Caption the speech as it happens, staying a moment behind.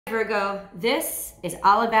Virgo, this is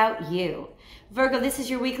all about you. Virgo, this is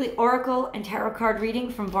your weekly oracle and tarot card reading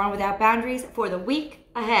from Born Without Boundaries for the week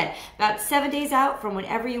ahead. About 7 days out from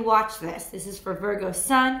whenever you watch this. This is for Virgo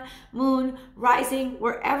sun, moon, rising,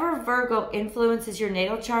 wherever Virgo influences your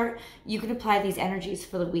natal chart, you can apply these energies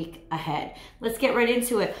for the week ahead. Let's get right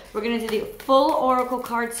into it. We're going to do the full oracle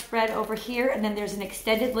card spread over here, and then there's an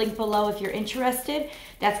extended link below if you're interested.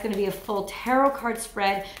 That's going to be a full tarot card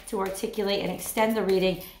spread to articulate and extend the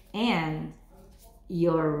reading and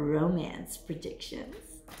your romance predictions.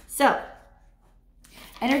 So,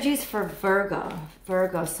 energies for Virgo.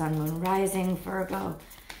 Virgo, sun, moon, rising, Virgo.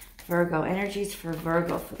 Virgo, energies for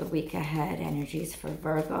Virgo for the week ahead. Energies for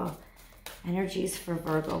Virgo. Energies for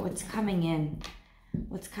Virgo. What's coming in?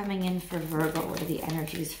 What's coming in for Virgo? What are the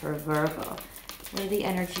energies for Virgo? What are the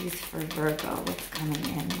energies for Virgo? What's coming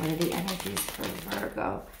in? What are the energies for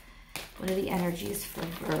Virgo? What are the energies for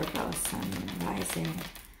Virgo? Sun, moon, rising.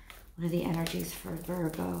 What are the energies for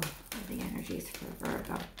Virgo? What are the energies for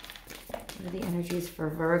Virgo? What are the energies for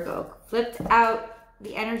Virgo? Flipped out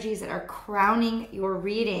the energies that are crowning your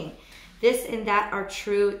reading. This and that are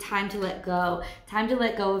true. Time to let go. Time to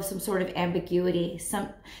let go of some sort of ambiguity.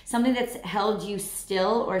 Something that's held you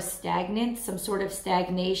still or stagnant. Some sort of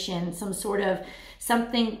stagnation. Some sort of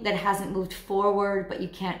something that hasn't moved forward, but you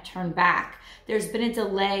can't turn back. There's been a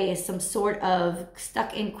delay, some sort of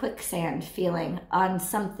stuck in quicksand feeling on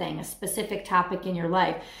something, a specific topic in your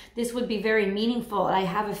life. This would be very meaningful. I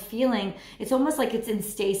have a feeling it's almost like it's in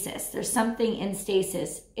stasis. There's something in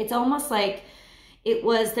stasis. It's almost like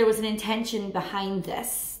there was an intention behind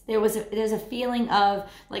this. There's a feeling of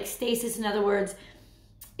like stasis, in other words,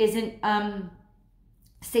 isn't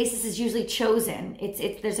stasis is usually chosen.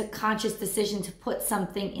 There's a conscious decision to put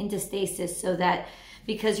something into stasis so that,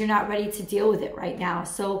 because you're not ready to deal with it right now.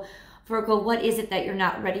 So Virgo, what is it that you're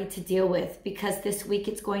not ready to deal with? Because this week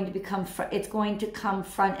it's going to come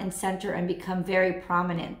front and center and become very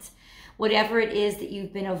prominent. Whatever it is that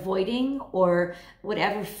you've been avoiding, or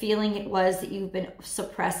whatever feeling it was that you've been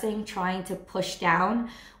suppressing, trying to push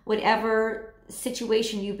down, whatever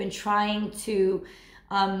situation you've been trying to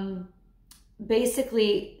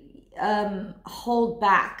basically hold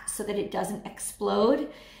back so that it doesn't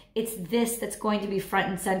explode, it's this that's going to be front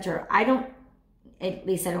and center. At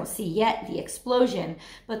least I don't see yet the explosion,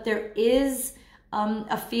 but there is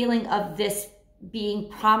a feeling of this being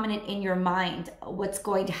prominent in your mind. What's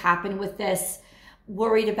going to happen with this?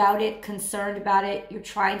 Worried about it, concerned about it. You're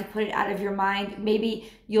trying to put it out of your mind.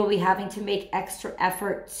 Maybe you'll be having to make extra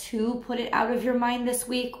effort to put it out of your mind this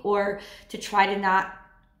week, or to try to not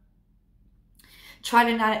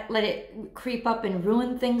let it creep up and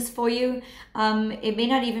ruin things for you. It may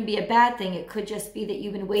not even be a bad thing. It could just be that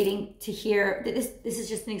you've been waiting to hear. This is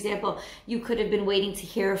just an example. You could have been waiting to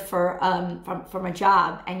hear from a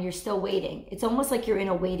job, and you're still waiting. It's almost like you're in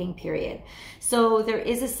a waiting period. So there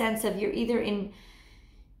is a sense of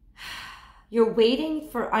you're waiting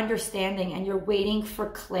for understanding, and you're waiting for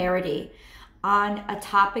clarity on a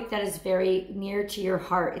topic that is very near to your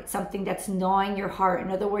heart. It's something that's gnawing your heart.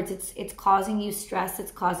 In other words, it's causing you stress.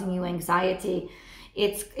 It's causing you anxiety.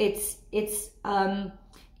 If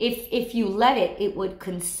you let it, it would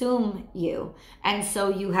consume you. And so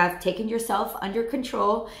you have taken yourself under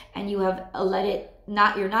control, and you have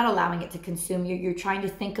you're not allowing it to consume you. You're trying to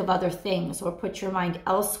think of other things or put your mind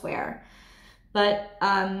elsewhere. But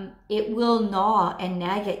it will gnaw and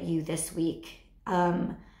nag at you this week.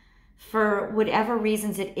 For whatever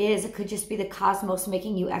reasons it is, it could just be the cosmos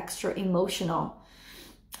making you extra emotional.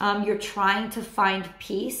 You're trying to find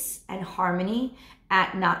peace and harmony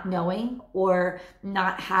at not knowing, or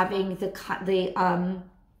not having the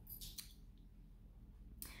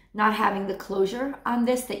closure on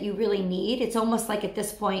this that you really need. It's almost like at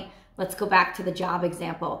this point, let's go back to the job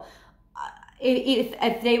example.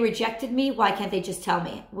 If they rejected me, why can't they just tell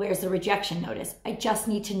me? Where's the rejection notice? I just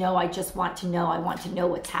need to know. I just want to know. I want to know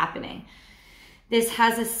what's happening. This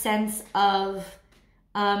has a sense of,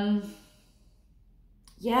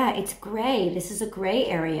 yeah, it's gray. This is a gray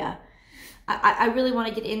area. I really want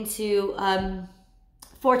to get into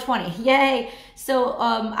 420. Yay. So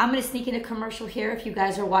I'm going to sneak in a commercial here if you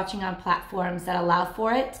guys are watching on platforms that allow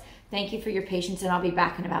for it. Thank you for your patience, and I'll be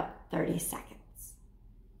back in about 30 seconds.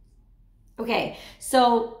 Okay,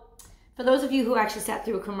 so for those of you who actually sat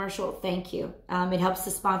through a commercial, thank you. It helps to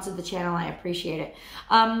sponsor the channel. I appreciate it.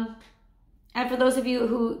 And for those of you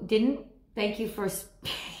who didn't, thank you for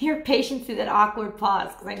your patience through that awkward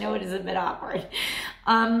pause, because I know it is a bit awkward.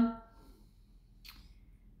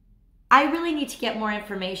 I really need to get more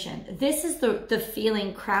information. This is the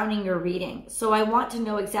feeling crowning your reading. So I want to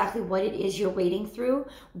know exactly what it is you're waiting through,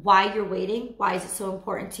 why you're waiting, why is it so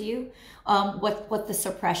important to you, what the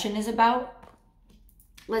suppression is about.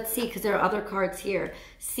 Let's see, because there are other cards here.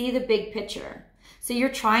 See the big picture. So you're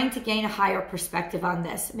trying to gain a higher perspective on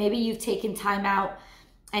this. Maybe you've taken time out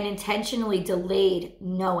and intentionally delayed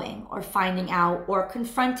knowing or finding out or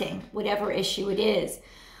confronting whatever issue it is,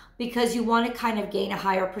 because you want to kind of gain a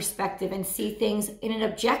higher perspective and see things in an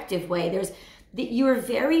objective way. You are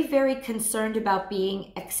very, very concerned about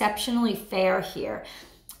being exceptionally fair here,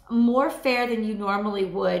 more fair than you normally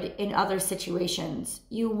would in other situations.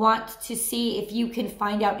 You want to see if you can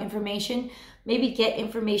find out information, maybe get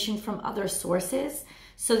information from other sources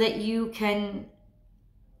so that you can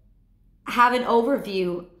have an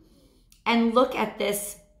overview and look at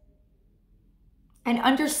this and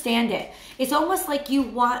understand it. It's almost like you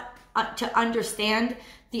want to understand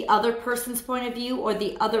the other person's point of view or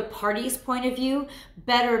the other party's point of view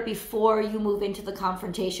better before you move into the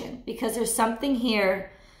confrontation, because there's something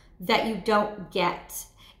here that you don't get.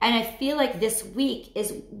 And I feel like this week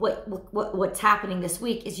is what's happening this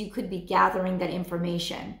week is you could be gathering that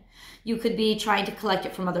information. You could be trying to collect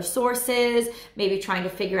it from other sources, maybe trying to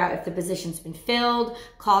figure out if the position's been filled,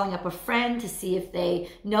 calling up a friend to see if they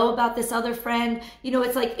know about this other friend. You know,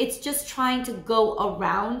 it's like, it's just trying to go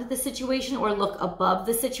around the situation or look above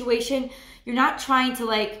the situation. You're not trying to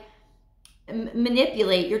like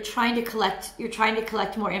manipulate, you're trying to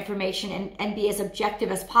collect more information and be as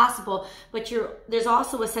objective as possible, but there's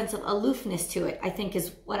also a sense of aloofness to it, I think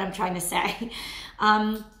is what I'm trying to say.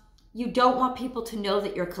 You don't want people to know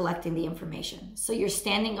that you're collecting the information. So you're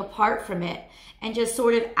standing apart from it and just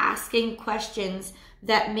sort of asking questions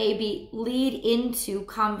that maybe lead into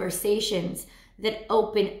conversations that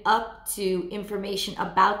open up to information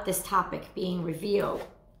about this topic being revealed.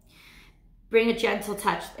 Bring a gentle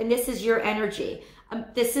touch. And this is your energy.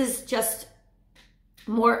 This is just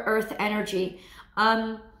more earth energy.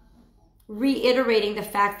 Reiterating the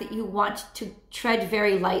fact that you want to tread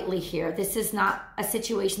very lightly here. This is not a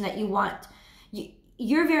situation that you want.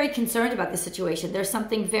 You're very concerned about the situation. There's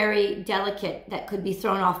something very delicate that could be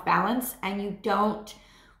thrown off balance and you don't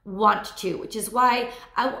want to, which is why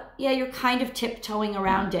you're kind of tiptoeing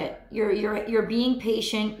around it. You're being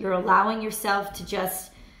patient. You're allowing yourself to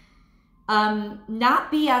just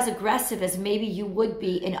not be as aggressive as maybe you would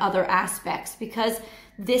be in other aspects, because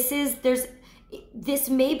this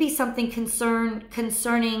may be something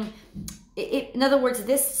concerning, in other words,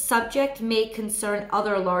 this subject may concern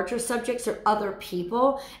other larger subjects or other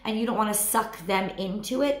people, and you don't want to suck them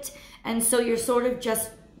into it. And so you're sort of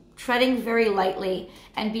just treading very lightly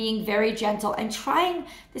and being very gentle and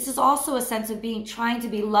this is also a sense of trying to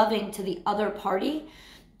be loving to the other party,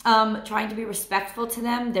 trying to be respectful to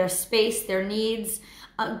them, their space, their needs,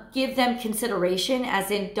 give them consideration, as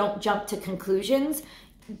in don't jump to conclusions.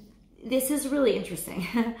 This is really interesting.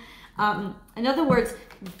 In other words,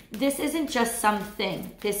 this isn't just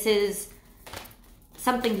something. This is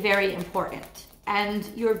something very important. And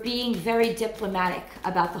you're being very diplomatic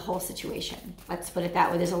about the whole situation. Let's put it that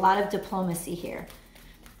way. There's a lot of diplomacy here.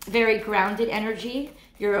 Very grounded energy.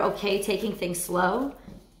 You're okay taking things slow.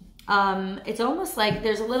 It's almost like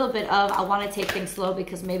there's a little bit of, I want to take things slow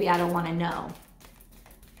because maybe I don't want to know.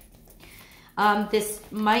 This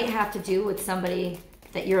might have to do with somebody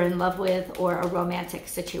that you're in love with or a romantic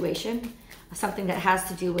situation, something that has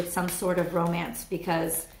to do with some sort of romance,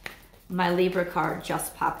 because my Libra card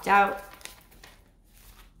just popped out.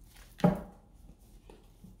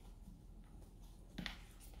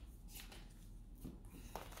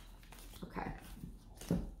 Okay.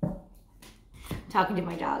 Talking to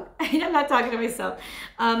my dog. I'm not talking to myself.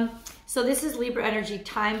 So this is Libra energy,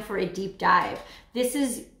 time for a deep dive. This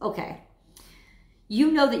is, okay.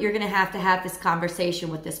 You know that you're going to have this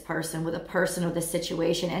conversation with this person, with a person or this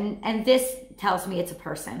situation. And this tells me it's a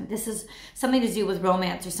person. This is something to do with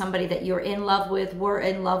romance or somebody that you're in love with, were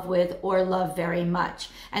in love with, or love very much.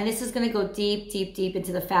 And this is going to go deep, deep, deep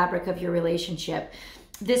into the fabric of your relationship.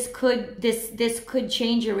 This could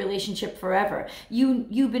change your relationship forever.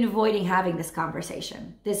 You've been avoiding having this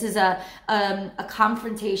conversation. This is a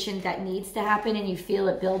confrontation that needs to happen, and you feel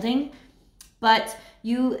it building. But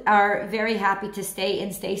you are very happy to stay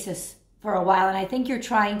in stasis for a while. And I think you're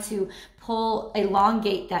trying to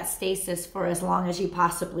elongate that stasis for as long as you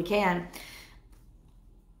possibly can.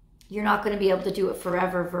 You're not going to be able to do it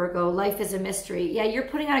forever, Virgo. Life is a mystery. Yeah, you're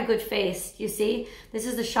putting on a good face. You see, this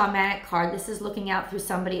is the shamanic card. This is looking out through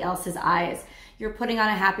somebody else's eyes. You're putting on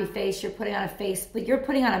a happy face. You're putting on a face, but you're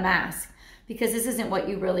putting on a mask, because this isn't what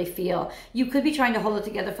you really feel. You could be trying to hold it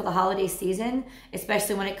together for the holiday season,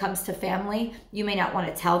 especially when it comes to family. You may not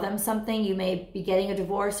want to tell them something. You may be getting a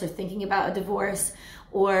divorce or thinking about a divorce,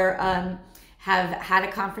 or have had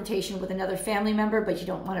a confrontation with another family member, but you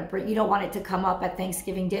don't want it to come up at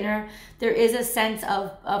Thanksgiving dinner. There is a sense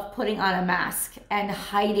of putting on a mask and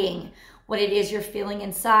hiding what it is you're feeling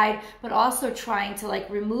inside, but also trying to like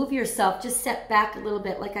remove yourself, just step back a little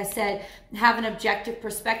bit. Like I said, have an objective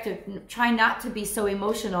perspective, try not to be so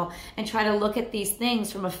emotional, and try to look at these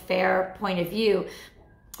things from a fair point of view.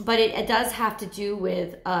 But it does have to do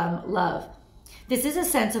with love. This is a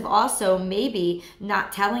sense of also maybe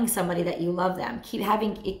not telling somebody that you love them. Keep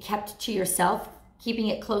having it kept to yourself, keeping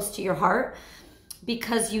it close to your heart,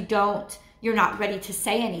 because you're not ready to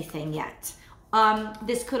say anything yet.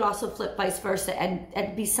 This could also flip vice versa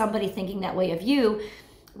and be somebody thinking that way of you,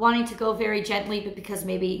 wanting to go very gently, but because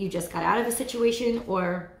maybe you just got out of a situation,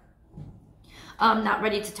 or not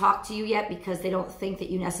ready to talk to you yet because they don't think that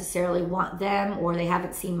you necessarily want them, or they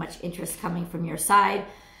haven't seen much interest coming from your side.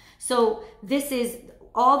 So this is,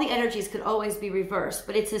 all the energies could always be reversed,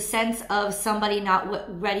 but it's a sense of somebody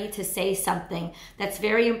not ready to say something that's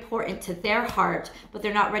very important to their heart, but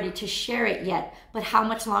they're not ready to share it yet. But how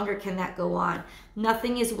much longer can that go on?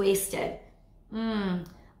 Nothing is wasted.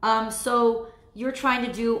 So you're trying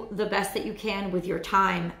to do the best that you can with your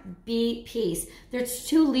time. Be peace. There's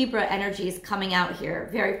 2 Libra energies coming out here,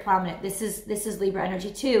 very prominent. This is Libra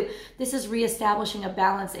energy too. This is reestablishing a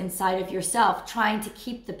balance inside of yourself, trying to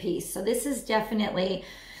keep the peace. So this is definitely,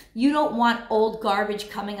 you don't want old garbage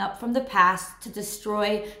coming up from the past to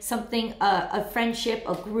destroy something, a friendship,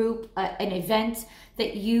 a group, an event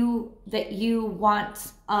that you want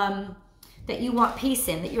peace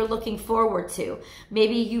in, that you're looking forward to.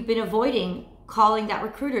 Maybe you've been avoiding calling that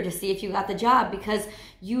recruiter to see if you got the job because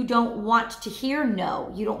you don't want to hear no.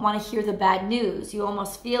 You don't want to hear the bad news. You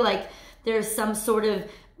almost feel like there's some sort of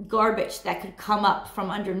garbage that could come up from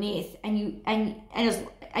underneath, and you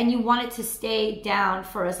want it to stay down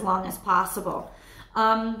for as long as possible.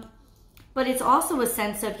 But it's also a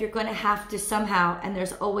sense of you're going to have to somehow, and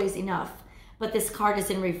there's always enough, but this card is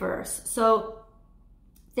in reverse. So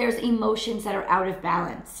there's emotions that are out of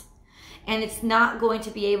balance. And it's not going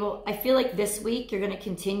to be able, I feel like this week you're going to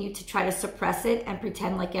continue to try to suppress it and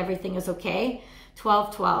pretend like everything is okay.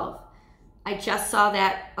 12-12. I just saw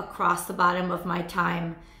that across the bottom of my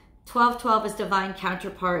time. 12-12 is divine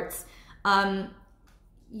counterparts.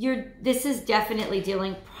 This is definitely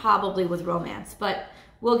dealing probably with romance, but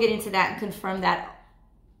we'll get into that and confirm that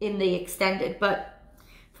in the extended. But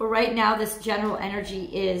for right now, this general energy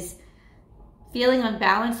is feeling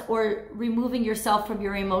unbalanced or removing yourself from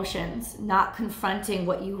your emotions, not confronting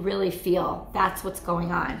what you really feel. That's what's going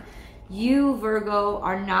on. You, Virgo,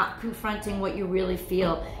 are not confronting what you really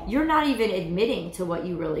feel. You're not even admitting to what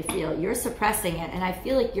you really feel. You're suppressing it. And I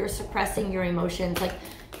feel like you're suppressing your emotions. Like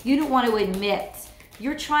you don't want to admit.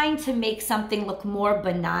 You're trying to make something look more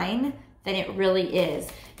benign than it really is.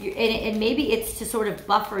 And maybe it's to sort of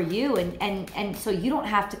buffer you and so you don't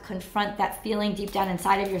have to confront that feeling deep down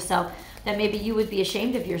inside of yourself that maybe you would be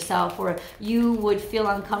ashamed of yourself, or you would feel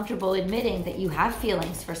uncomfortable admitting that you have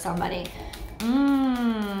feelings for somebody.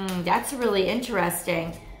 That's really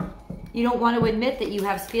interesting. You don't want to admit that you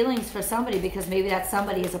have feelings for somebody because maybe that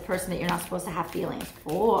somebody is a person that you're not supposed to have feelings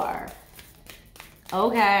for.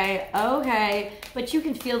 Okay, but you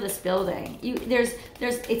can feel this building.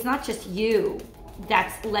 It's not just you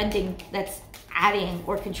that's adding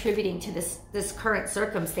or contributing to this current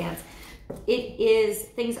circumstance. It is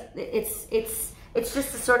things. It's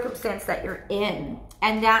just the circumstance that you're in,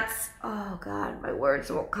 and that's, oh God, my words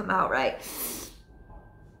won't come out right.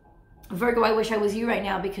 Virgo, I wish I was you right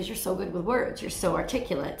now because you're so good with words. You're so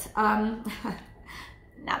articulate.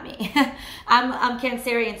 Not me. I'm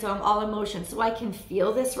Cancerian, so I'm all emotion. So I can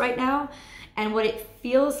feel this right now. And what it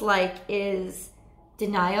feels like is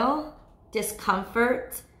denial,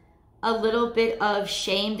 discomfort, a little bit of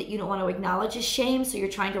shame that you don't want to acknowledge as shame. So you're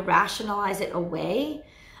trying to rationalize it away.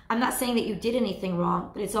 I'm not saying that you did anything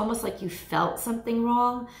wrong, but it's almost like you felt something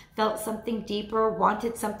wrong, felt something deeper,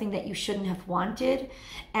 wanted something that you shouldn't have wanted.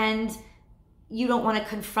 And you don't want to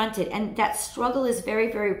confront it. And that struggle is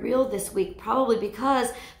very, very real this week, probably because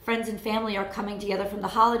friends and family are coming together from the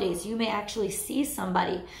holidays. You may actually see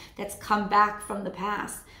somebody that's come back from the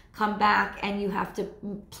past, come back, and you have to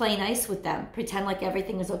play nice with them, pretend like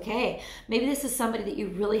everything is okay. Maybe this is somebody that you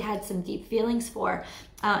really had some deep feelings for,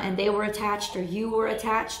 and they were attached or you were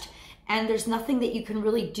attached. And there's nothing that you can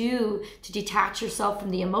really do to detach yourself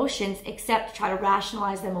from the emotions except try to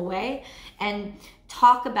rationalize them away and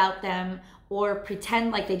talk about them, or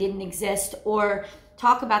pretend like they didn't exist, or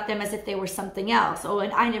talk about them as if they were something else. Oh,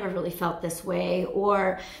 and I never really felt this way,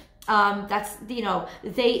 or that's, you know,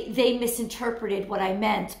 they misinterpreted what I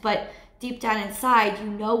meant. But deep down inside, you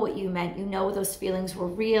know what you meant. You know those feelings were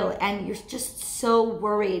real, and you're just so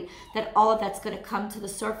worried that all of that's going to come to the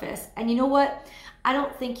surface. And you know what? I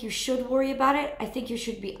don't think you should worry about it. I think you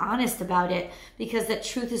should be honest about it, because the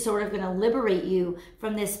truth is sort of going to liberate you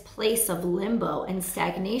from this place of limbo and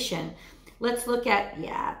stagnation. Let's look at,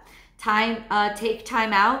 take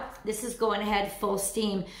time out. This is going ahead full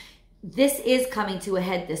steam. This is coming to a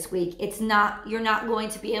head this week. You're not going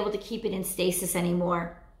to be able to keep it in stasis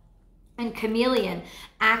anymore. And chameleon,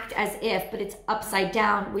 act as if, but it's upside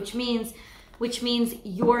down, which means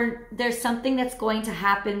there's something that's going to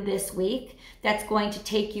happen this week that's going to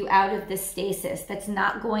take you out of this stasis, that's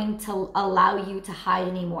not going to allow you to hide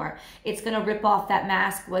anymore. It's going to rip off that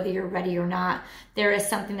mask whether you're ready or not. There is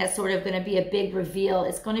something that's sort of going to be a big reveal.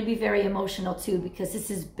 It's going to be very emotional too, because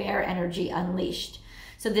this is bear energy unleashed.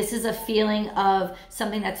 So this is a feeling of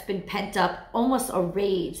something that's been pent up, almost a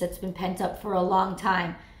rage that's been pent up for a long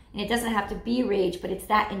time. And it doesn't have to be rage, but it's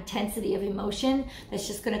that intensity of emotion that's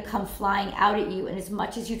just going to come flying out at you. And as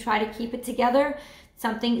much as you try to keep it together,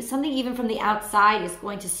 something even from the outside is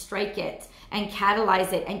going to strike it and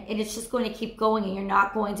catalyze it. And it's just going to keep going, and you're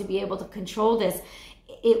not going to be able to control this.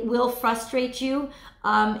 It will frustrate you.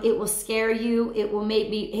 It will scare you. It will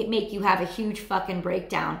make you have a huge fucking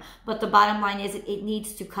breakdown. But the bottom line is it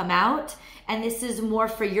needs to come out. And this is more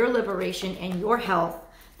for your liberation and your health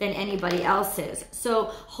than anybody else's. So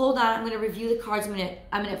hold on, I'm going to review the cards. I'm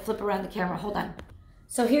going to flip around the camera. Hold on.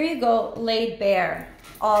 So here you go, laid bare,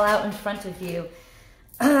 all out in front of you.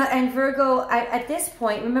 And Virgo, at this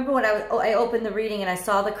point, remember when I opened the reading and I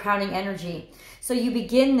saw the crowning energy. So you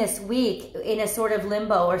begin this week in a sort of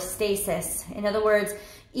limbo or stasis. In other words,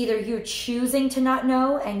 either you're choosing to not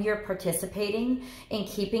know and you're participating in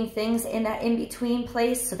keeping things in that in-between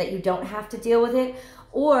place so that you don't have to deal with it,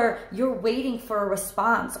 or you're waiting for a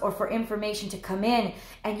response or for information to come in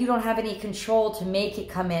and you don't have any control to make it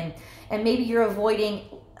come in. And maybe you're avoiding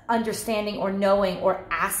understanding or knowing or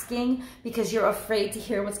asking because you're afraid to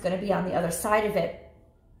hear what's going to be on the other side of it.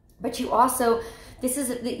 But you also, this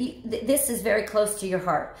is very close to your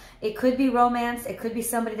heart. It could be romance. It could be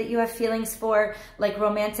somebody that you have feelings for, like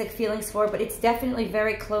romantic feelings for, but it's definitely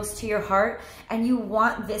very close to your heart. And you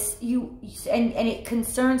want this, and it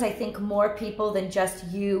concerns, I think, more people than just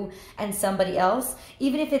you and somebody else.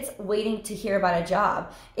 Even if it's waiting to hear about a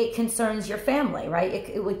job, it concerns your family, right?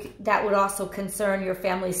 That would also concern your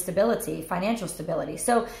family's stability, financial stability.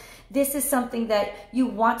 So this is something that you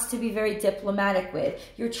want to be very diplomatic with.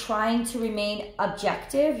 You're trying to remain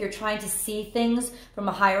objective. You're trying to see things from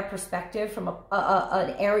a higher perspective, from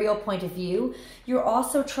an aerial point of view. You're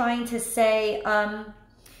also trying to say,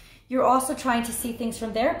 you're also trying to see things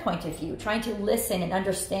from their point of view, trying to listen and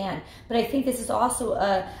understand. But I think this is also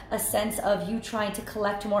a sense of you trying to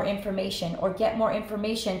collect more information or get more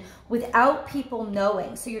information without people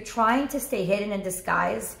knowing. So you're trying to stay hidden and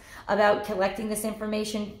disguised about collecting this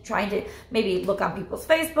information, trying to maybe look on people's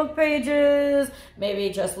Facebook pages,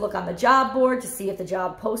 maybe just look on the job board to see if the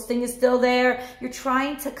job posting is still there. You're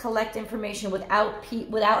trying to collect information without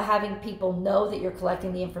having people know that you're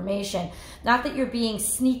collecting the information. Not that you're being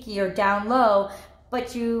sneaky or down low,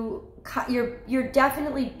 but you're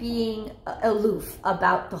definitely being aloof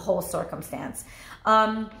about the whole circumstance.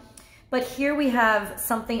 But here we have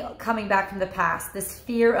something coming back from the past, this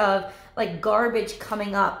fear of like garbage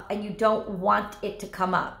coming up, and you don't want it to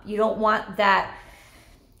come up. You don't want that.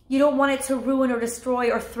 You don't want it to ruin or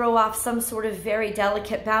destroy or throw off some sort of very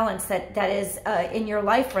delicate balance that is in your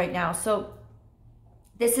life right now. So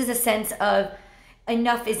this is a sense of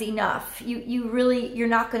enough is enough. You're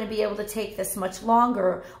not going to be able to take this much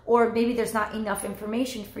longer, or maybe there's not enough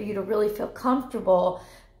information for you to really feel comfortable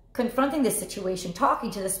confronting this situation,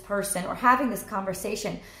 talking to this person, or having this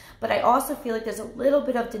conversation. But I also feel like there's a little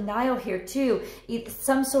bit of denial here too,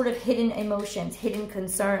 some sort of hidden emotions, hidden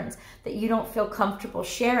concerns that you don't feel comfortable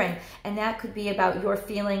sharing. And that could be about your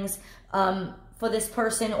feelings for this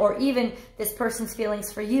person, or even this person's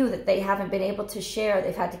feelings for you that they haven't been able to share,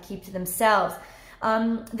 they've had to keep to themselves.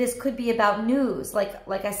 This could be about news,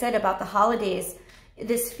 like I said, about the holidays.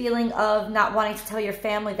 This feeling of not wanting to tell your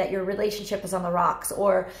family that your relationship is on the rocks,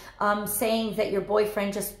 or saying that your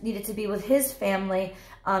boyfriend just needed to be with his family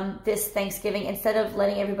this Thanksgiving instead of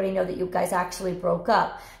letting everybody know that you guys actually broke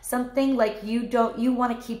up. Something like you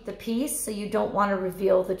want to keep the peace, so you don't want to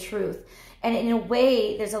reveal the truth. And in a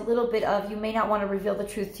way, there's a little bit of you may not want to reveal the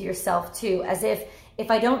truth to yourself too, as if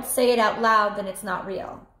I don't say it out loud, then it's not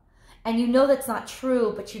real. And you know that's not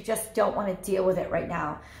true, but you just don't want to deal with it right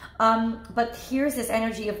now. But here's this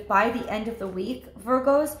energy of by the end of the week,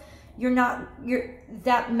 Virgos,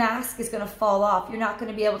 that mask is going to fall off. You're not going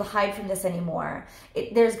to be able to hide from this anymore.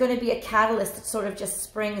 There's going to be a catalyst that sort of just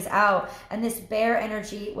springs out. And this bear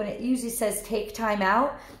energy, when it usually says take time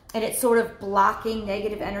out, and it's sort of blocking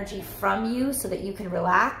negative energy from you so that you can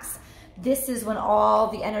relax, this is when all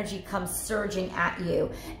the energy comes surging at you.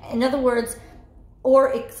 In other words,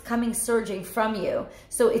 or it's coming surging from you.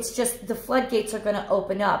 So it's just the floodgates are going to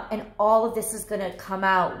open up and all of this is going to come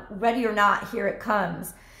out. Ready or not, here it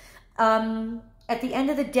comes. At the end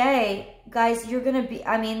of the day, guys, you're going to be,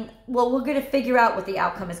 we're going to figure out what the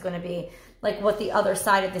outcome is going to be, like what the other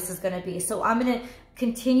side of this is going to be. So I'm going to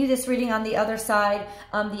continue this reading on the other side.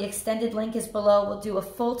 The extended link is below. We'll do a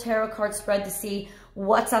full tarot card spread to see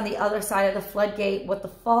what's on the other side of the floodgate, what the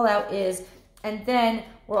fallout is. And then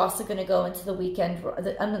we're also going to go into the weekend,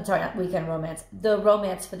 I'm sorry, not weekend romance, the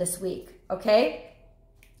romance for this week. Okay?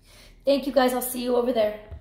 Thank you guys. I'll see you over there.